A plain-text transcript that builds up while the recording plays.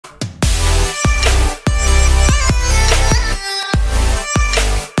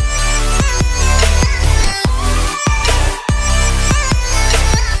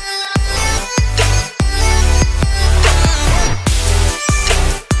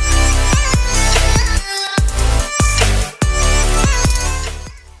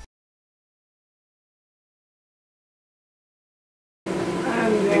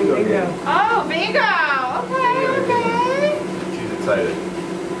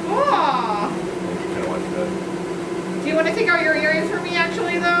Cool. Kind of want you to. Do you want to take out your earrings for me,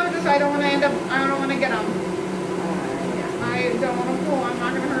 actually, though? Just I don't want to end up. I don't want to get them. Yeah. I don't want to pull. I'm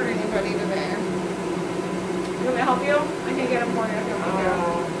not going to hurt anybody today. You want me to help you? I can get them for you if you want me to.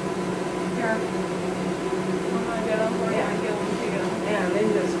 Here. I'm going to get them for you. I get them to get them. Yeah, they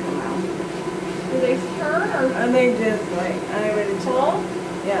just come out. Do they turn or And they just like, I already pull?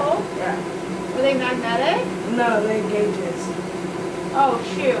 Yeah. Pull? Yeah. Are they magnetic? No, they gauges. Oh,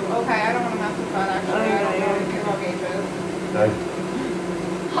 shoot. Okay, I don't want to mess with that, actually. I don't know anything about gauges. Nice.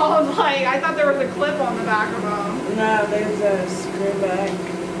 I was like, I thought there was a clip on the back of them. No, there's a screw back.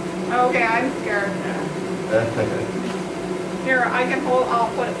 Okay, I'm scared. Here, I can hold, I'll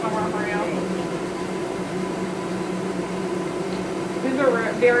put it somewhere for you. These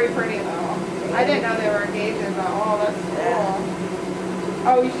are very pretty, though. I didn't know they were gauges, but oh, that's cool.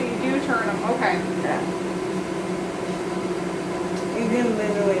 Oh, so you do turn them. Okay. Yeah. You can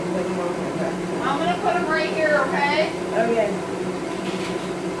literally put them on my back. I'm going to put them right here, okay? Okay.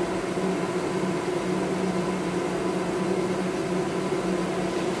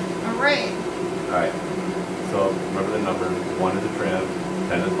 All right. Alright. So remember the numbers. 1 is a trim,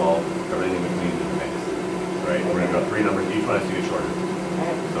 10 is bulb, everything in between is a mix. Right? We're gonna draw 3 numbers. Each one has to get shorter.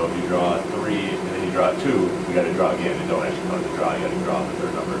 So if you draw 3 and then you draw 2, you gotta draw again. You don't actually count the draw, you gotta draw the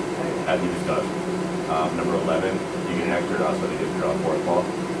third number. As we discussed. Number 11, you get an extra draw, so they get to draw a fourth ball.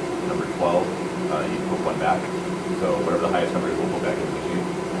 Number 12, you put one back. So whatever the highest number is, we'll put back in the machine.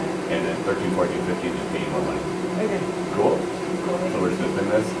 And then 13, 14, 15, just pay more money. Okay. Cool? Cool. So we're just gonna spin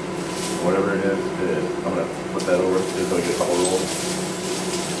this. Whatever it is, I'm gonna flip that over just so we get a couple rolls.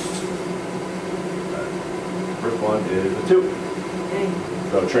 First one is a 2. Okay.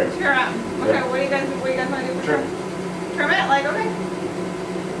 So trim. Here I am. Okay, Yeah. what do you guys want to do for Trim. Trim it? Like, okay.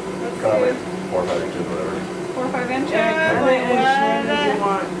 Let's Cut do like 4 or 5 inches, whatever. 4 or 5 inches. Yeah, cut it as short as you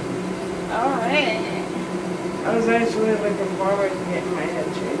What? want. All right. I was actually looking forward to getting my head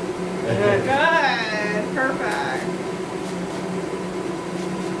shaved. Good. Good. Perfect.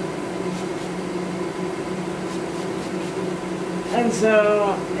 And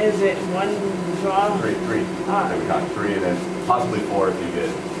so, is it one draw? 3. Ah. Then we got 3 and then possibly 4 if you get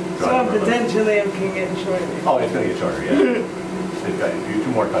draw So number 11. potentially it can get shorter. Oh, it's gonna get shorter, yeah. It's got, if you do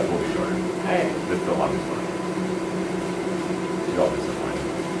 2 more cuts, will be shorter. Alright. Just the longest one. You always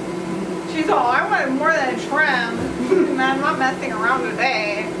disappointed. She's all, I wanted more than a trim. Man, I'm not messing around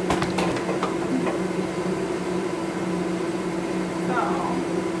today. So.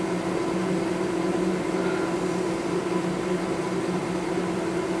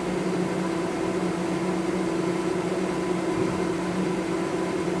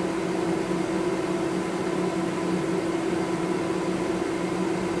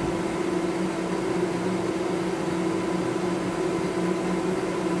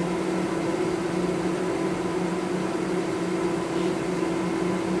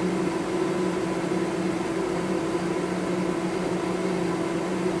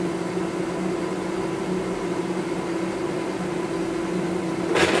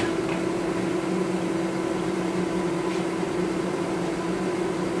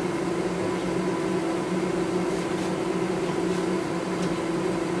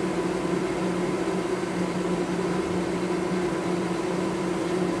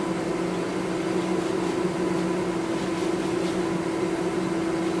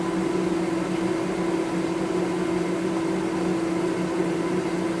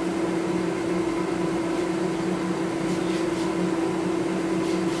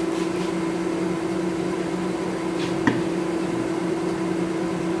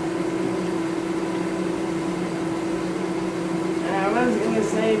 I was gonna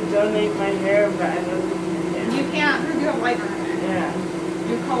say donate my hair, but I don't think you can. You can't, because you have lighter in it. Yeah.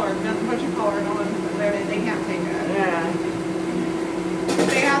 You color, nothing but your color, no one, they can't take it. Yeah.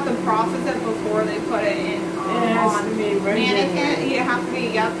 They have to process it before they put it in It has on to be virgin. mannequin. It has to be,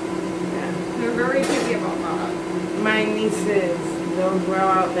 yep. Yeah. They're very picky about that. My nieces, they'll grow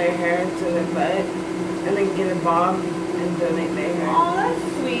out their hair to their butt and then get a bob and donate their hair. Oh, that's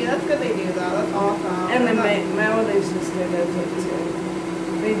sweet. That's good they do that. That's awesome. And then That's- my older sister does it too.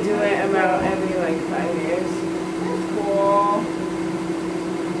 They do it about every like 5 years. That's cool.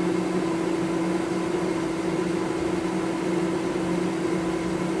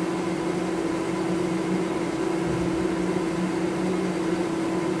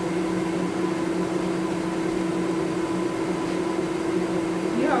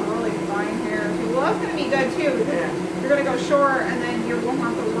 You have really fine hair too. Well, that's gonna be good too. Because Yeah. you're gonna go short, and then you won't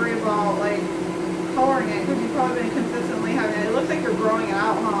have to worry about like coloring it because you've probably been consistently having it. It looks like you're growing it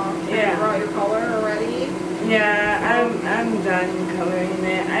out, huh? Yeah. You grow out your color already. Yeah, I'm done coloring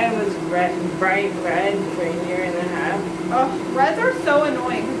it. I was bright red for a year and a half. Oh, reds are so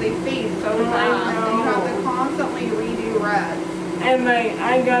annoying because they fade so I fast. And you have to know. constantly redo reds. And like,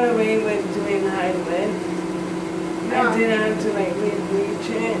 I got away with doing high lift. Yeah. I didn't have to like re-bleach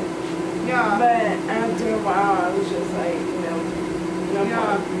it. Yeah. But after a while, I was just like, no Yeah.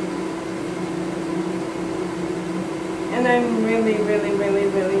 more. And I really, really, really,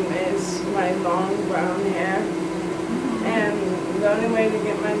 really miss my long brown hair. And the only way to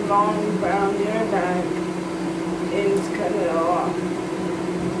get my long brown hair back is cut it off.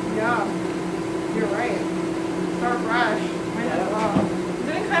 Yeah. You're right. Start fresh. Might as Yeah. well. I'm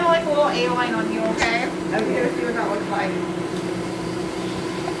doing kind of like a little A-line on you, okay? I'm Okay. gonna see what that looks like.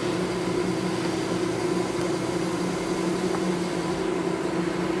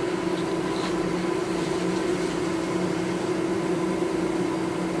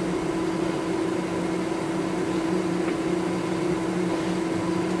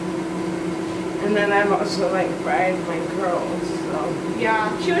 And then I've also like fried my curls, so. Yeah,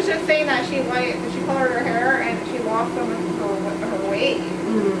 she was just saying that she colored her hair and she lost some of her weight.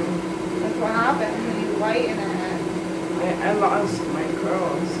 That's what happens when you lighten it. I lost my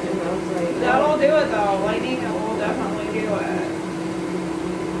curls, and I was like, That'll do it though. Lightening it will definitely do it.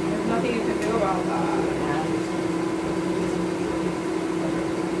 There's nothing you can do about that.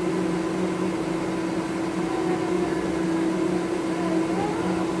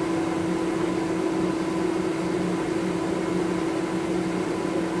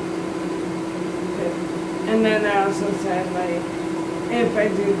 And then I also said, like, if I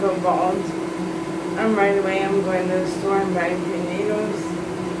do go bald, right away I'm going to the store and buying needles.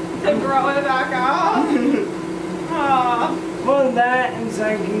 To grow it back out? Aw. Well, that, and so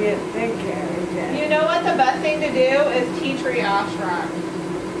I can get thick hair again. You know what the best thing to do is tea tree extract.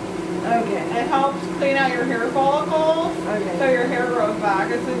 Okay. It helps clean out your hair follicles so Okay. your hair grows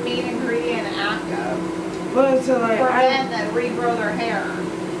back. It's the main ingredient in active. Well, so like, For men that regrow their hair.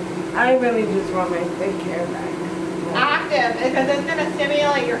 I really just want my thick hair back. Active, because it's going to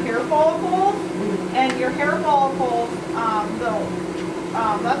stimulate your hair follicles, and your hair follicles,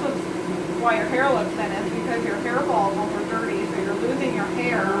 that's why your hair looks thin, is because your hair follicles are dirty, so you're losing your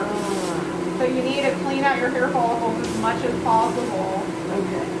hair. So you need to clean out your hair follicles as much as possible.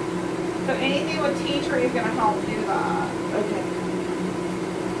 Okay. So anything with tea tree is going to help do that. Okay.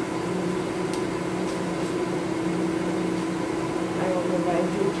 I will go buy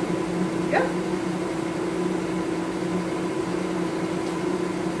tea tree. Yep.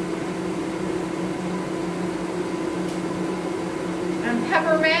 And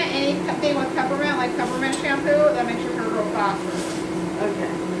peppermint, anything with peppermint, like peppermint shampoo, that makes your hair grow faster.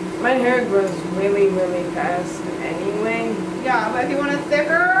 Okay. My hair grows really, really fast anyway. Yeah, but if you want it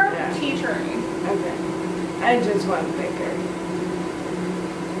thicker, Yeah. tea tree. Okay. I just want thicker.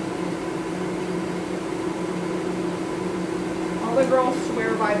 All the girls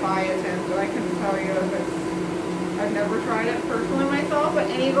swear by biotin, but I couldn't tell you if it's, I've never tried it personally myself, but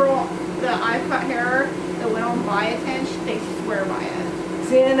any girl that I've cut hair that went on biotin, they swear by it.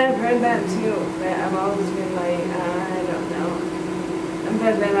 See, and I've heard that too, but I've always been like, I don't know.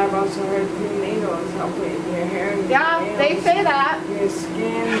 But then I've also heard prenatals help with your hair and your Yeah, they nails, say that. your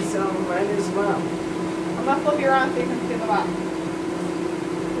skin, so might as well. I'm gonna flip you around so you can see the back.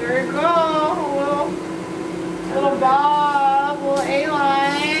 There you go, little bob, little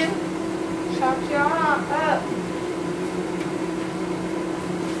A-line. Chopped you up.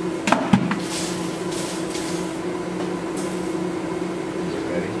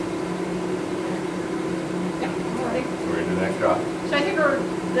 Ready? Yeah, I'm ready. We're gonna do the next drop. Should I take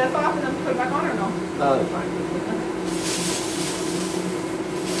this off and then put it back on or no? No, that's fine.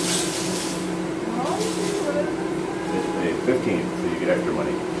 It's a 15, so you get extra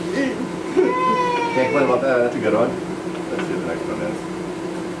money. Can't complain about that. That's a good one. Let's see what the next one is.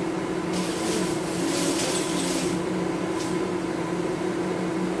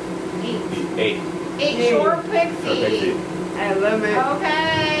 Eight. Eight short pixie. Short pixie. I love it.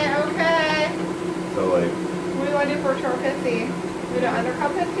 Okay, okay. So like, What do you want to do for a short pixie? Do you do an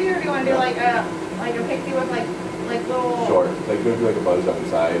undercut pixie or do you want to do like a pixie with like little... short. Like go do like a buzz on the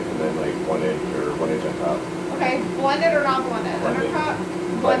side and then like 1 inch or 1 inch on top. Okay, blended or not blended? Blended. Undercut?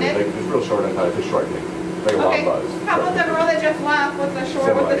 Like Blended? just real short on top. It's a short thing. Like a Okay. long buzz. How about the girl that just left with the short,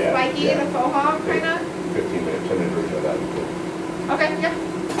 with Similar, the yeah, spiky, yeah. the faux hawk kind of? 15 minutes, 10 minute version of that. Okay, yeah.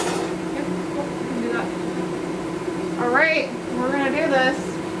 Yeah, cool. We can do that. All right, we're gonna do this.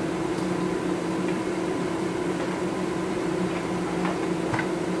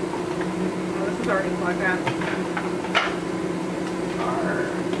 Oh, this is already plugged in.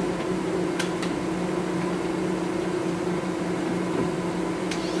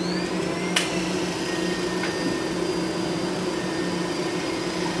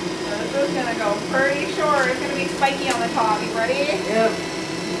 is gonna go pretty short. It's gonna be spiky on the top. You ready? Yep.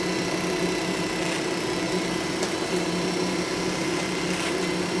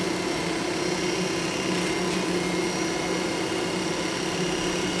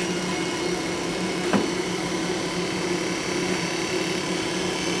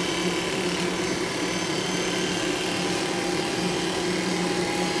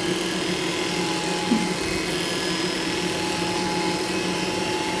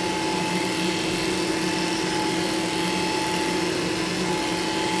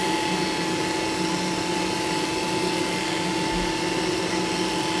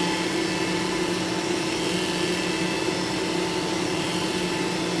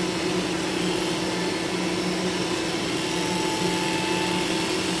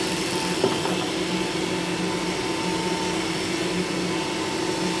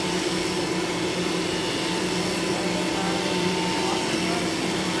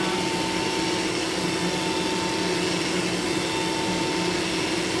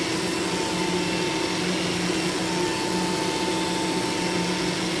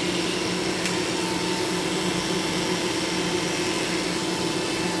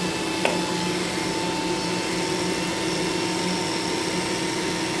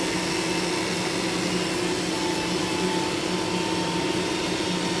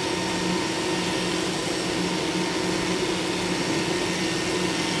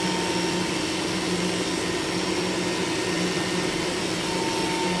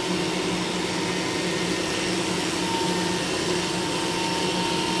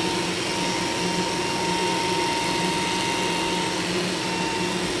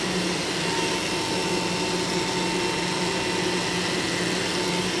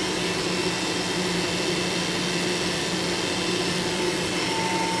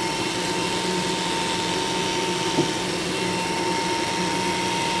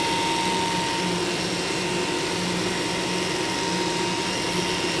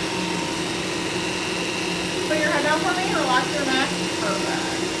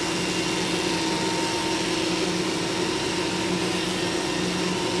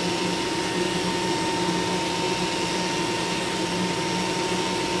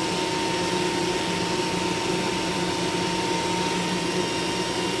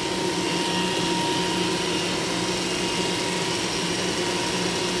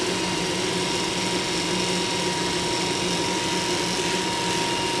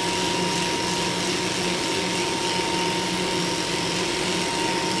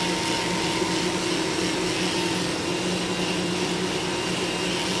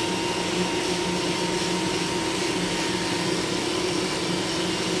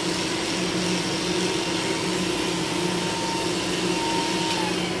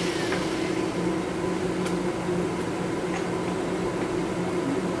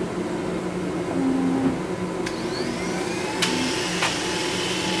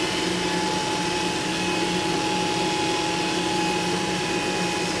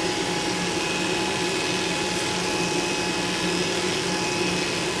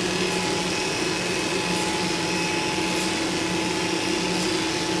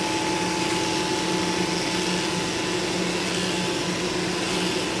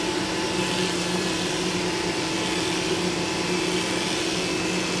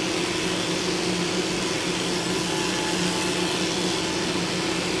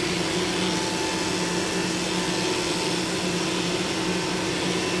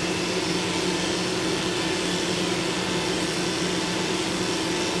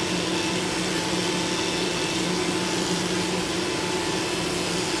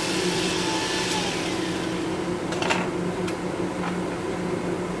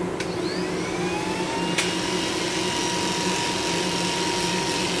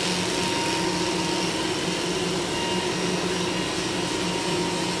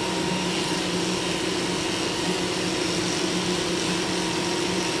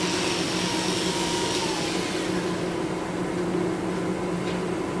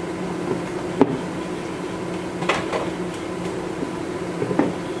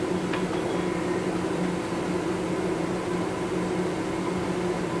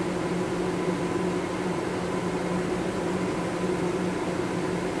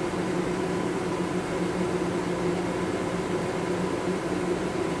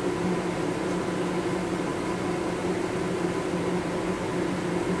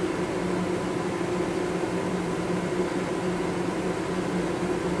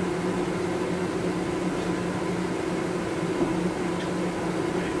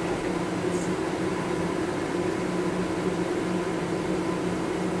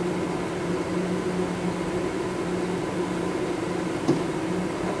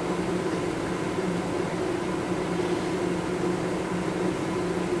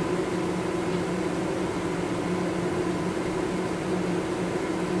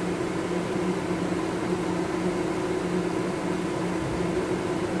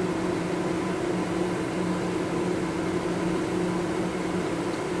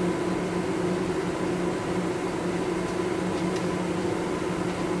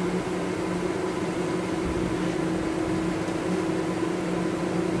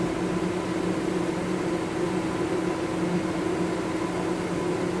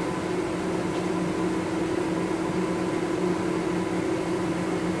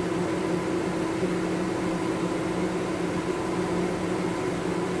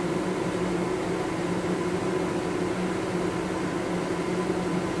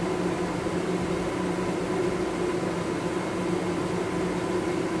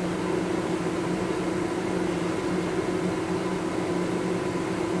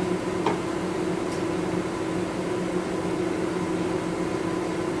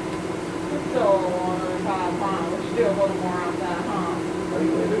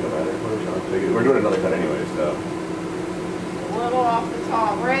 We're doing another cut anyway, so. A little off the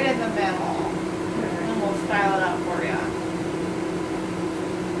top, right in the middle. And we'll style it up for you.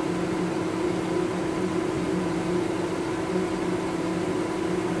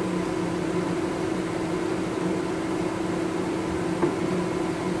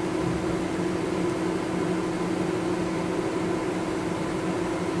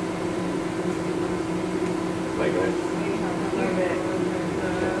 Like that.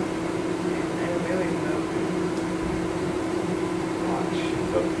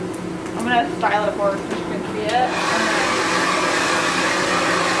 I'm gonna style it for her so she can see it.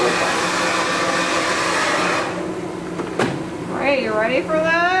 Alright, you ready for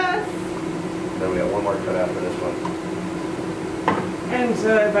this? Then we got one more cut after this one. And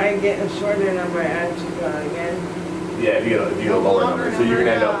so if I get a shorter number, I actually go again. Yeah, if you get a lower Longer number, so you're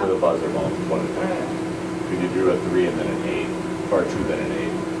gonna end up number, with a buzzer ball, one of the two. Alright. If you drew a 3 and then an 8, or a 2 then an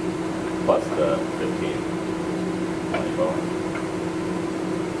 8, plus the 15 money ball.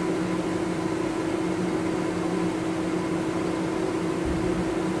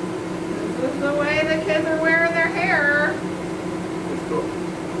 This is the way the kids are wearing their hair. It's cool.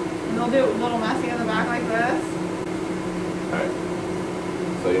 And they'll do it a little messy in the back like this. Alright.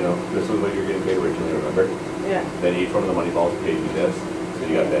 So you know, this was what you're getting paid originally, remember? Yeah. Then each one of the money balls paid you this. So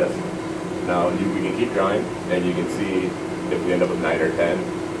you got this. Now we can keep drawing and you can see if we end up with 9 or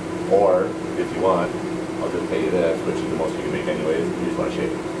 10. Or if you want, I'll just pay you this, which is the most you can make anyways. You just want to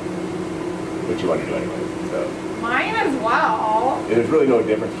shape it. Which you want to do anyways. So Mine as well. there's really no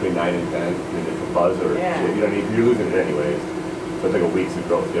difference between 9 and 10. I mean, it's a buzz or Yeah. shape. You don't need, you're losing it anyways. So it's like a week's of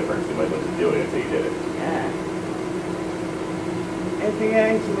growth difference. You might as well just do it until you did it. Yeah. I think I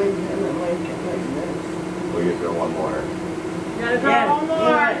actually kind of like it like this. We'll get through one more. You gotta draw one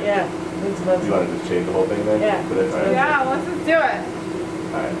more. Yeah. Let's You want to just shape the whole thing then? Yeah. For this? All right. Yeah, let's just do it.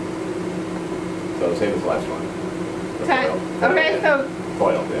 Alright. So same as the last one. The 10. foil. Okay, so,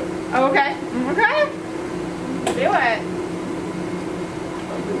 Foil, yeah. okay. Okay. Do it.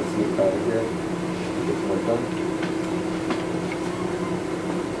 I'm gonna sneak out of here. Get some more done.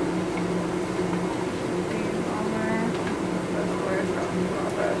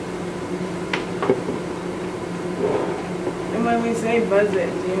 And when we say buzz it,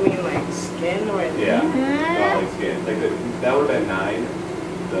 do you mean like skin or? Yeah. Mhm. Like skin. Like that would have been 9.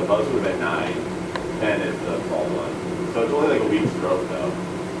 The buzz would have been 9. 10 is the fall one. So it's only like a week's growth though.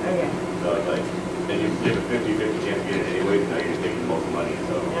 Okay. So it's like, and you give a 50-50 chance to get it anyway, now you're just taking the most money,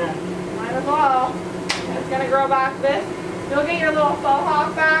 so. Yeah. Might as well. It's gonna grow back this. You'll get your little faux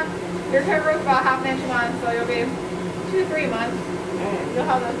hawk back. Your hair grows about half an inch a month, so you'll be 2-3 months. Alright. You'll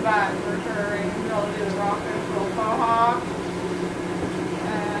have this back for sure. And you'll be able to do the rockfish little faux hawk.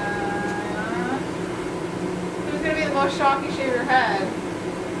 Who's gonna be the most shocked you shave your head?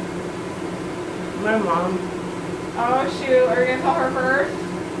 My mom. Oh shoot, are you gonna tell her first?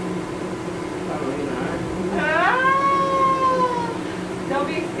 Probably not. Ah! Don't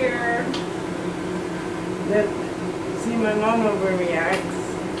be scared. See, my mom overreacts,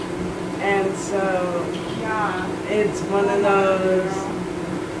 and so Yeah. it's one of those.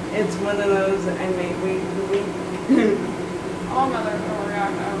 It's one of those. I may wait a week. All mothers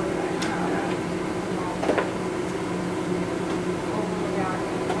overreact to everything.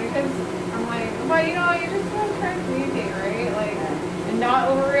 Overreacting. Because I'm like, but you know, you just want to try to communicate, right? Like, and not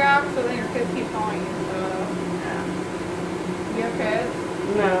overreact so then your kids keep calling you. So, Yeah. you have kids?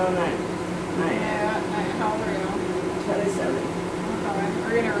 No, not yet. Yeah. How old are you? 27. Okay.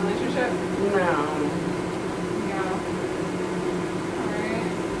 Are you in a relationship? No. Yeah. Alright.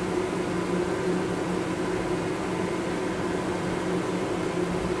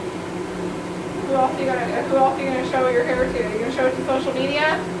 Who else are you gonna show your hair to? Are you gonna show it to social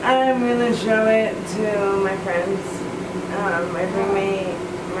media? I'm gonna show it to my friends, my roommate,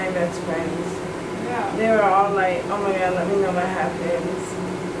 my best friends. Yeah. They were all like, "Oh my God, let me know what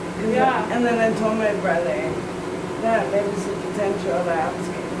happens." Yeah. And then I told my brother that there was a potential that I was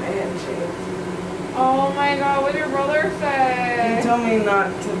getting my head shaved. Oh my god, what did your brother He say? told me not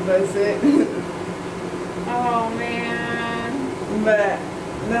to buzz it, Oh man. but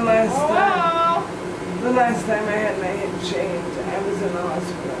the last Oh time, wow. the last time I had my head shaved, I was in the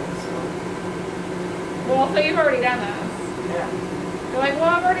hospital. So Well, so you've already done this. yeah. You're like, well,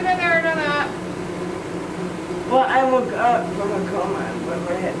 I've already been there and done that. Well, I woke up from a coma with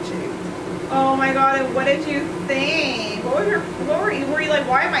my head shaved. Oh my god, and what did you think? What were you like,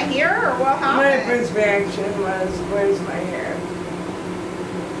 why am I here? Or what My happened? first reaction was, "Where's my hair?"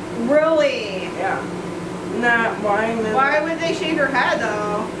 Really? Yeah. Not why. Why would they shave your head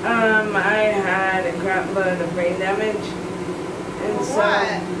though? I had a crap load of brain damage, and so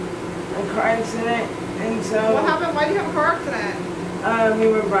What? a car accident, and so What happened? Why did you have a car accident? we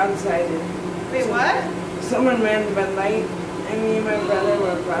were broadsided. Wait, So what? Someone ran the red light, and me and my brother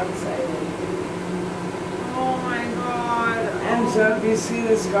were broadsided. Oh my god. And so if you see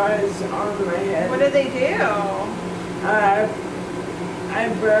the scars on my head, What did they do? I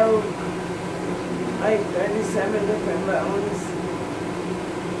broke like 37 different bones.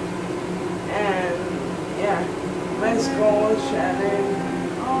 And yeah, my skull was shattered.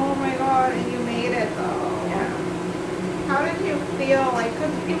 Oh my god, and you made it though. Yeah. How did you feel? Like,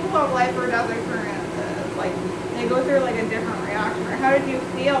 because people who have life or death experiences, like, they go through like a different reaction. Or how did you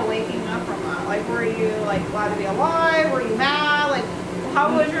feel waking up from that? Like, were you like glad to be alive? Were you mad? Like,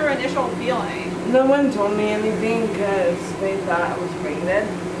 how was your initial feeling? No one told me anything because they thought I was braindead.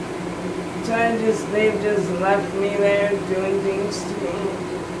 So they've just left me there doing things to me.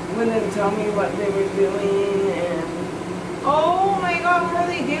 Wouldn't tell me what they were doing and Oh my god, what were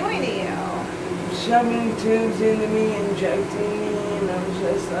they doing to you? shoving tubes into me, injecting me, and I was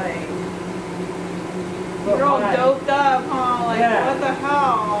just like, but You're all why? doped up, huh? Like, Yeah. what the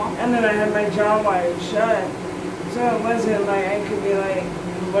hell? And then I had my jaw wired shut. So it wasn't like I could be like,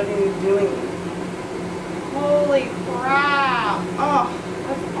 what are you doing? Holy crap. Oh,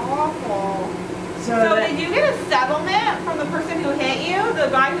 that's awful. So So that, did you get a settlement from the person who hit you? The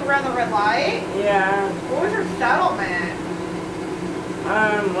guy who ran the red light? yeah, What was your settlement?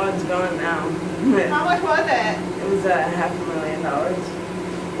 what's going now? How much was it? It was $500,000.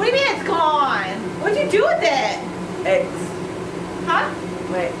 What do you mean it's gone? What'd you do with it? Ex. Huh?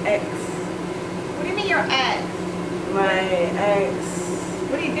 My ex. What do you mean your ex? My ex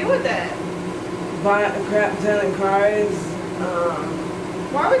What do you do with it? bought a crap ton of cars.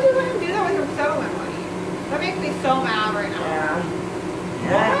 Why would you let him do that with your settlement money? That makes me so mad right now.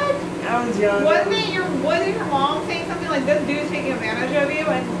 Yeah. What? I was young. Wasn't your mom saying something like this dude's taking advantage of you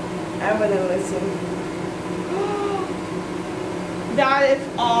and I wouldn't listen. that is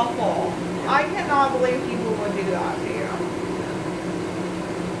awful. I cannot believe people would do that to you.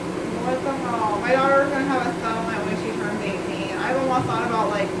 What the hell? My daughter's gonna have a settlement when she turns 18. I've almost thought about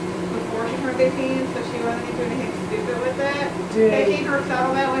like before she turns 18 so she wasn't do anything stupid with it. Dude. Taking her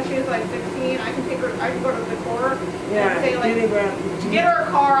settlement when she was like 16, I can go to the court Yeah, and say like get get her a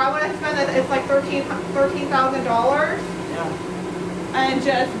car. I want to spend it. It's like $13,000 Yeah. and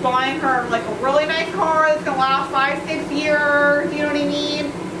just buying her like a really nice car that's gonna last 5-6 years. You know what I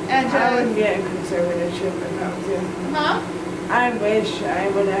mean? And I would just get a conservatorship if I was you. huh? I wish I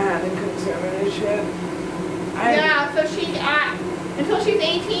would have had a conservatorship. Yeah. So until she's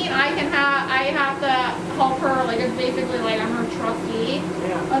 18, I have to help her. Like it's basically like I'm her trustee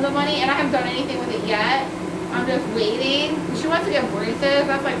Yeah. of the money, and I haven't done anything with it yet. I'm just waiting. She wants to get braces.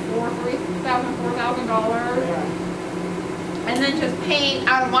 That's like $4,000, Yeah. and then just paying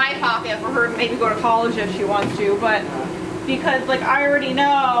out of my pocket for her to maybe go to college if she wants to. But because like I already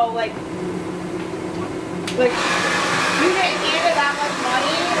know, like you get handed that much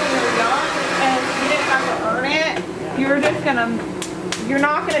money when you're young, and you didn't have to earn it. You're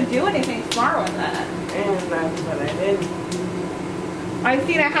not gonna do anything smart with it. And that's what I did. I've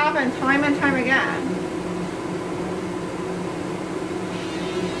seen it happen time and time again.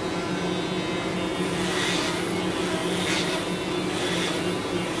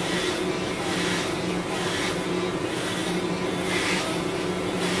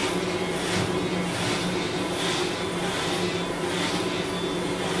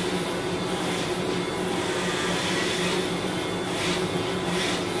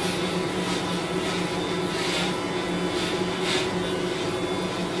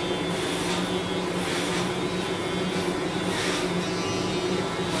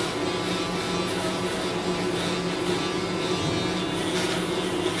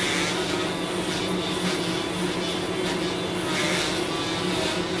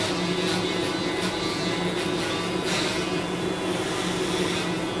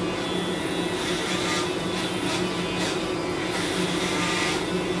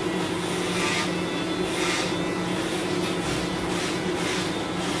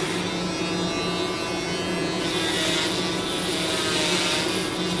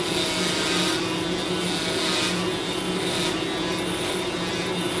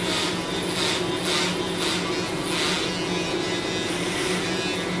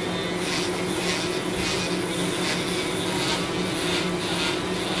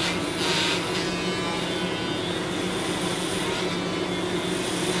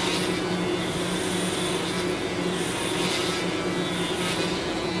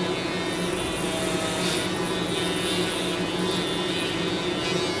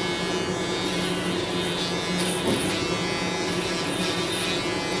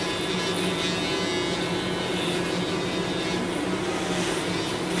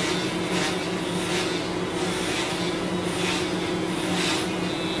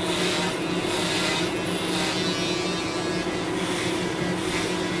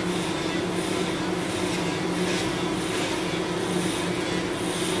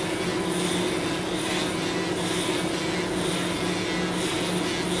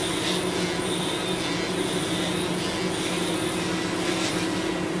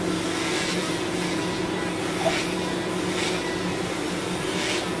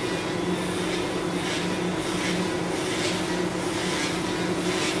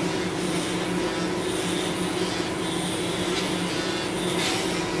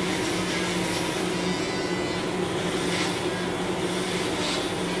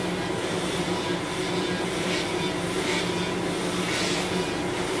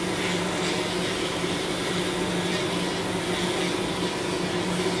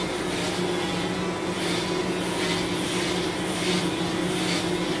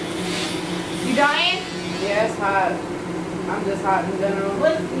 hot. I'm just hot in general.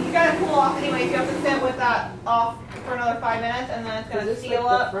 You gotta cool off anyways. You have to sit with that off for another 5 minutes, and then it's gonna seal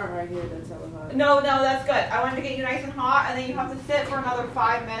like up. The front right here that's hella hot. No, that's good. I wanted to get you nice and hot, and then you have to sit for another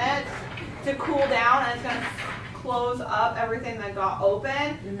 5 minutes to cool down, and it's gonna close up everything that got open,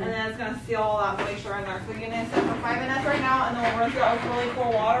 and then it's gonna seal all that moisture in there. So you're gonna sit for 5 minutes right now, and then we'll rinse it out with really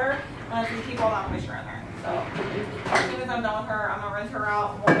cool water, and it's gonna keep all that moisture in there. So as soon as I'm done with her, I'm gonna rinse her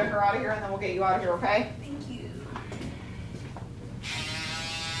out, and we'll get her out of here, and then we'll get you out of here, okay? Thank you.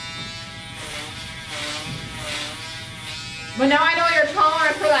 But now I know what your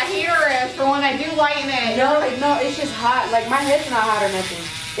tolerance for that heater is for when I do lighten it. No, it's just hot. Like my head's not hot or nothing.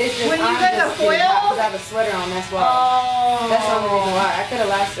 It's just when you get the foil, because I have a sweater on. That's why. Oh. That's the only reason why. I could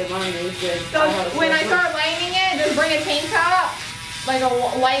have lasted longer. It's just So when I start lightening it, just bring a tank top, like a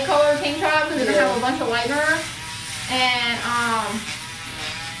light color tank top, because it's gonna have a bunch of lightener. And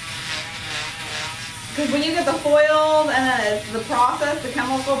because when you get the foils and then it's the process, the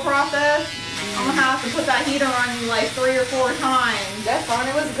chemical process, I'm gonna have to put that heater on you like 3 or 4 times. That's fine.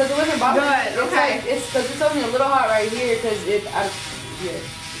 It was because it wasn't bothering me. Good. Okay. It's because it's only a little hot right here because it. Yeah.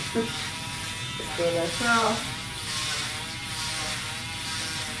 It's good. So.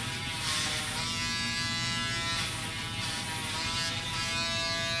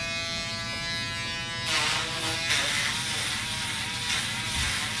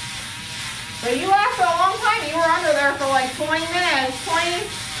 But you lasted a long time. You were under there for like 20 minutes,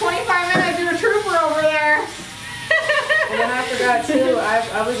 25 minutes. You're a trooper over there. And then I forgot too,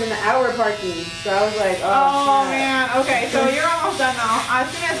 I was in the hour parking, so I was like, oh man, okay, so you're almost done now. As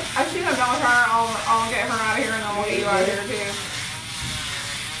soon as I'm done with her, I'll get her out of here and then we'll get you out of here too.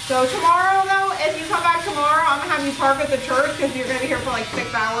 So tomorrow though, if you come back tomorrow, I'm gonna have you park at the church because you're gonna be here for like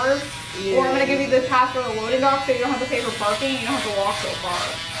 6 hours. Yeah. Or I'm gonna give you this pass for the loading dock so you don't have to pay for parking. You don't have to walk so far.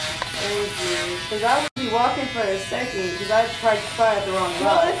 Thank you. Because I would be walking for a second because I parked at the wrong lot.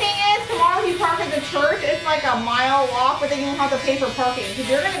 Well, the thing is, tomorrow if you park at the church, it's like a mile walk, but then you don't have to pay for parking because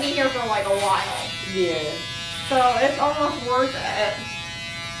you're going to be here for like a while. Yeah. So it's almost worth it.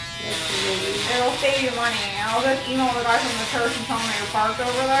 It'll save you money. I'll just email the guy from the church and tell him that you're parked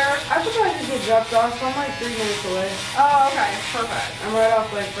over there. I could probably just get dropped off. I'm like 3 minutes away. Oh, okay. Perfect. I'm right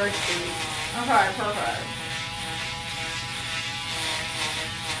off like First Street. Okay, perfect.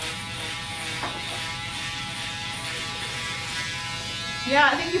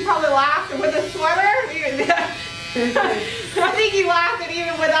 Yeah, I think you probably laughed with the sweater. I think you lasted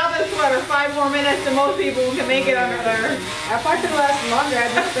even without the sweater 5 more minutes than most people who can make it under there. I probably could last longer. I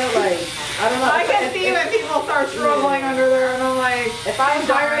just felt like, I don't know. I can see when people start struggling under there, and I'm like, if I was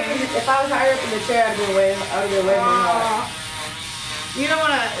higher up in the chair, I'd be way more hot. You don't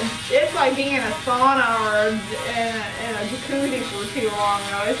want to. It's like being in a sauna or in a jacuzzi for too long.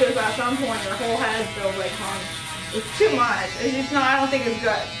 Though. It's just at some point your whole head feels like hung. It's too much. It's just not. I don't think it's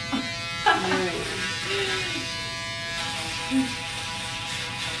good.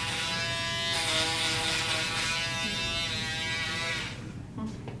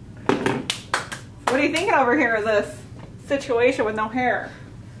 What are you thinking over here in this situation with no hair?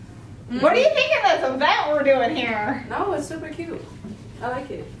 Mm-hmm. What are you thinking of this event we're doing here? No, it's super cute. I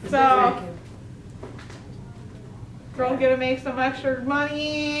like it. So, girl's gonna make some extra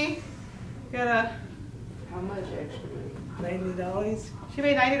money. Gonna. How much extra money? $90. She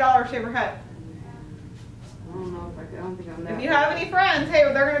made $90 to shave her head. I don't know if I don't think I'm that. If you have any friends, hey,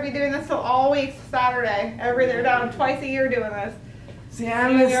 they're gonna be doing this till all week Saturday. They're down twice a year doing this. See,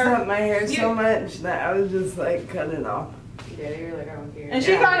 I messed up my hair so much that I was just like cutting it off. Yeah, you're like, I don't care. And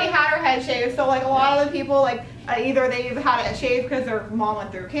she's already had her head shaved, so like a lot of the people, like either they've had it shaved because their mom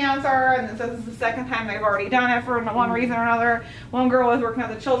went through cancer, and this is the second time they've already done it for one reason or another. One girl was working at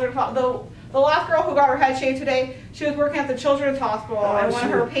the children's hospital. The last girl who got her head shaved today, she was working at the children's hospital, and one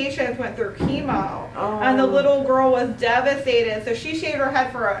of her patients went through chemo, and the little girl was devastated. So she shaved her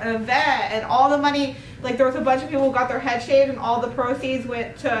head for an event, and all the money, like there was a bunch of people who got their head shaved, and all the proceeds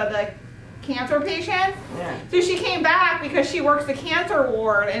went to the cancer patients. Yeah. So she came back because she works the cancer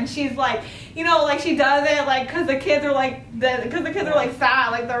ward, and she's like, you know, like she does it like because the kids are like are like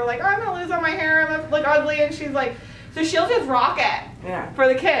sad, like they're like, oh, I'm gonna lose all my hair, I'm like ugly, and she's like, so she'll just rock it for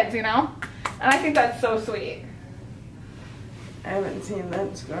the kids, you know. And I think that's so sweet. I haven't seen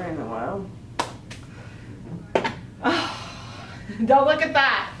that scar in a while. Don't look at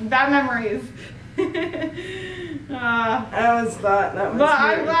that. Bad memories. I always thought that was But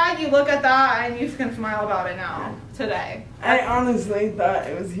I'm glad you look at that and you can smile about it now, today. I honestly thought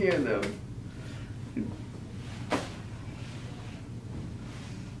it was here though.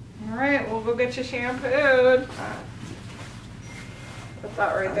 Alright, we'll go get you shampooed. Put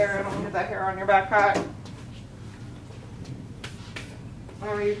that right there. I don't get that hair on your backpack.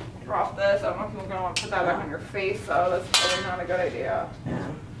 Oh, you dropped this. I don't know if you're gonna want to put that back on your face, though. That's probably not a good idea. Yeah.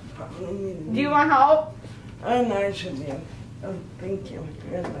 Probably need to- Do you want help? Oh, no, I should be. Oh, thank you.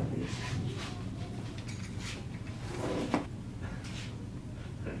 I love these.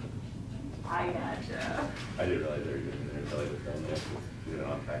 I gotcha. I didn't realize they were doing it until I was done there. We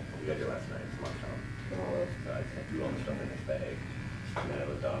didn't unpack. We got here last night. It's lunchtime. So I threw all the stuff in this bag. And then I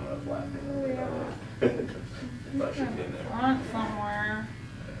looked down and I was laughing. I was like, oh. But I should be in there. Want somewhere.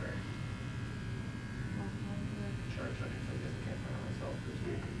 Charge on it, so I guess I can't find it myself this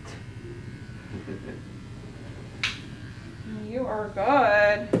week. You are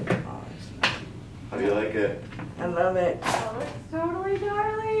good. Awesome. How do you like it? I love it. Oh, it's totally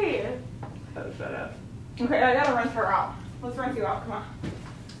gnarly. That is badass. Okay, I gotta rinse her out. Let's rinse you out. Come on.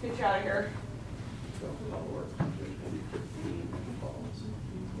 Get you out of here.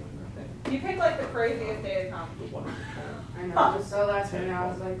 You pick like the craziest day to come. I know, just so last minute I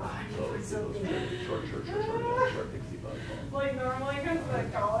was like, oh, I need to find something. Short pixie bug. Like normally, because the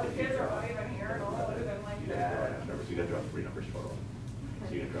college kids are not even here, and all that would have been like You that. gotta draw 3 numbers total.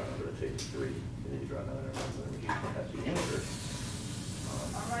 So you can draw a number that takes 3, and then you draw another number, so then you have to use number.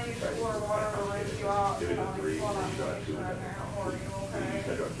 I'm gonna use cooler water to rinse you out. Give it a 3, Hold and on, you draw 2 right again. now. Or you You okay?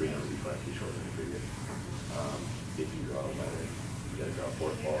 gotta draw 3 numbers, each one has to be shorter than the previous. If you draw a letter, you gotta draw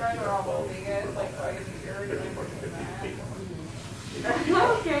 4 You balls. guys You are draw all 12, vegan, like, so I can hear you. 13, 14, 15, 8 numbers.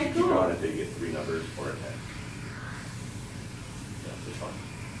 Okay, You draw cool. it until you get 3 numbers or a 10. That's just fun.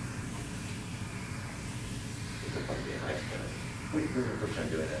 It's a fun game, right? Wait, this is the first time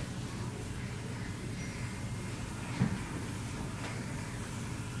doing it.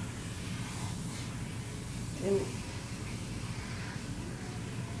 And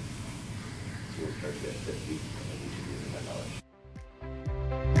So we'll start at 50, and then you should use $10.